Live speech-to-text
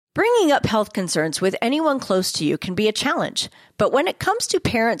Bringing up health concerns with anyone close to you can be a challenge, but when it comes to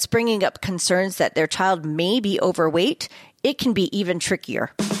parents bringing up concerns that their child may be overweight, it can be even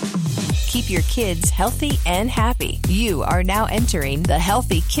trickier. Keep your kids healthy and happy. You are now entering the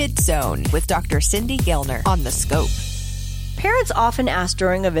Healthy Kids Zone with Dr. Cindy Gellner on The Scope. Parents often ask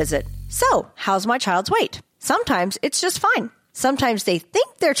during a visit, "So, how's my child's weight?" Sometimes it's just fine. Sometimes they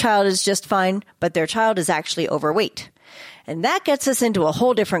think their child is just fine, but their child is actually overweight. And that gets us into a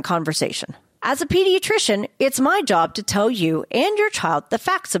whole different conversation. As a pediatrician, it's my job to tell you and your child the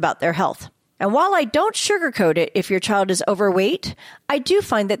facts about their health. And while I don't sugarcoat it if your child is overweight, I do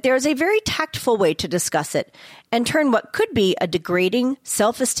find that there is a very tactful way to discuss it and turn what could be a degrading,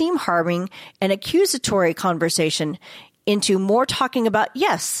 self-esteem harming, and accusatory conversation into more talking about,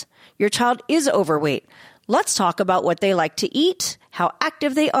 yes, your child is overweight. Let's talk about what they like to eat, how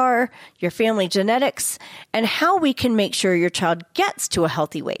active they are, your family genetics, and how we can make sure your child gets to a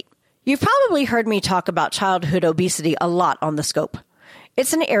healthy weight. You've probably heard me talk about childhood obesity a lot on The Scope.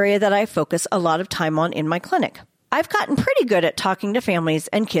 It's an area that I focus a lot of time on in my clinic. I've gotten pretty good at talking to families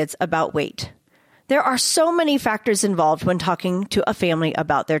and kids about weight. There are so many factors involved when talking to a family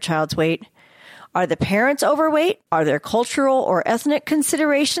about their child's weight. Are the parents overweight? Are there cultural or ethnic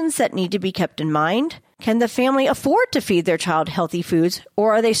considerations that need to be kept in mind? Can the family afford to feed their child healthy foods,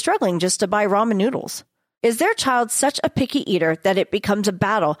 or are they struggling just to buy ramen noodles? Is their child such a picky eater that it becomes a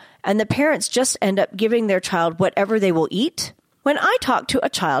battle and the parents just end up giving their child whatever they will eat? When I talk to a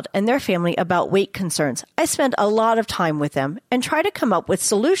child and their family about weight concerns, I spend a lot of time with them and try to come up with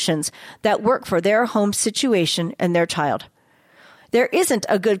solutions that work for their home situation and their child. There isn't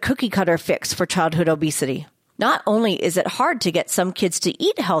a good cookie-cutter fix for childhood obesity. Not only is it hard to get some kids to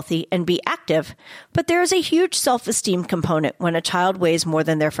eat healthy and be active, but there is a huge self-esteem component when a child weighs more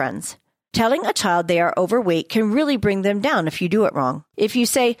than their friends. Telling a child they are overweight can really bring them down if you do it wrong. If you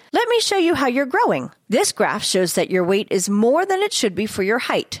say, "Let me show you how you're growing. This graph shows that your weight is more than it should be for your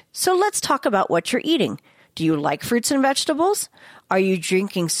height. So let's talk about what you're eating. Do you like fruits and vegetables? Are you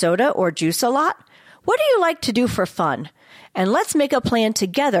drinking soda or juice a lot? What do you like to do for fun? And let's make a plan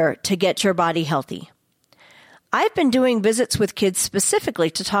together to get your body healthy." I've been doing visits with kids specifically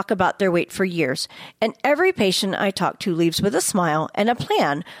to talk about their weight for years, and every patient I talk to leaves with a smile and a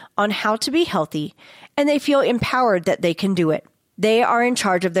plan on how to be healthy, and they feel empowered that they can do it. They are in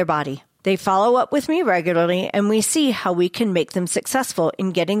charge of their body. They follow up with me regularly, and we see how we can make them successful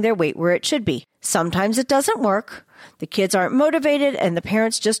in getting their weight where it should be. Sometimes it doesn't work. The kids aren't motivated, and the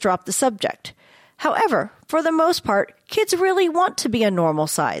parents just drop the subject. However, for the most part, kids really want to be a normal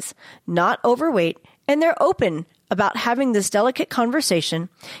size, not overweight, and they're open about having this delicate conversation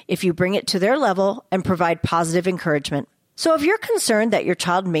if you bring it to their level and provide positive encouragement. So if you're concerned that your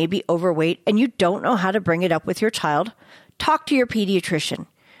child may be overweight and you don't know how to bring it up with your child, talk to your pediatrician.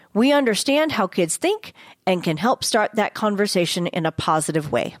 We understand how kids think and can help start that conversation in a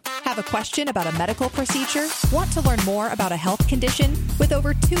positive way. Have a question about a medical procedure? Want to learn more about a health condition? With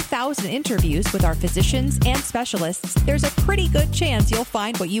over 2,000 interviews with our physicians and specialists, there's a pretty good chance you'll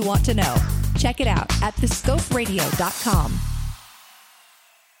find what you want to know. Check it out at thescoperadio.com.